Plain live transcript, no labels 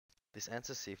This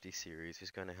ANSYS CFD series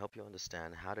is going to help you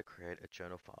understand how to create a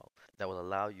journal file that will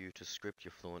allow you to script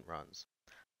your Fluent runs.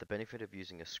 The benefit of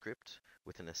using a script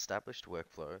with an established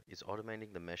workflow is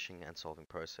automating the meshing and solving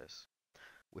process.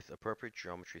 With appropriate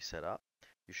geometry set up,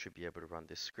 you should be able to run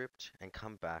this script and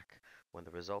come back when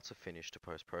the results are finished to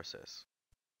post-process.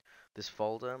 This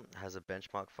folder has a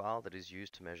benchmark file that is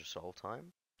used to measure solve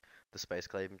time, the space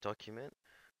claim document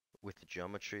with the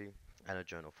geometry, and a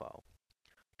journal file.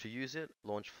 To use it,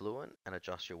 launch Fluent and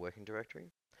adjust your working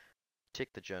directory.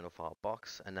 Tick the journal file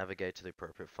box and navigate to the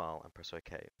appropriate file and press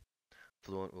OK.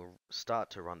 Fluent will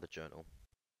start to run the journal.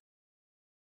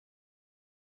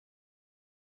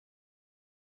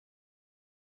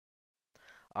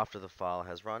 After the file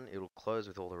has run, it will close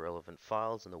with all the relevant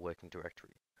files in the working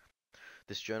directory.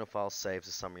 This journal file saves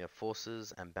a summary of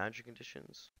forces and boundary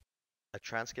conditions, a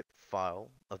transcript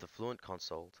file of the Fluent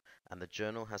console, and the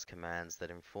journal has commands that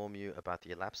inform you about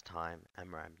the elapsed time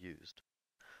and RAM used.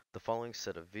 The following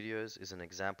set of videos is an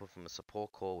example from a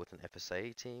support call with an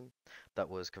FSAE team that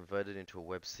was converted into a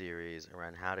web series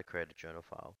around how to create a journal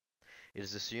file. It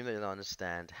is assumed that you'll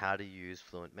understand how to use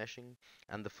Fluent meshing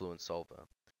and the Fluent solver.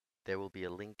 There will be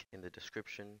a link in the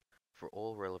description for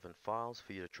all relevant files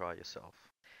for you to try yourself.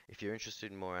 If you're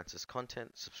interested in more ANSYS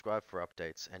content, subscribe for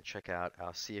updates and check out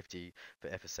our CFD for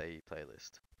FSAE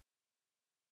playlist.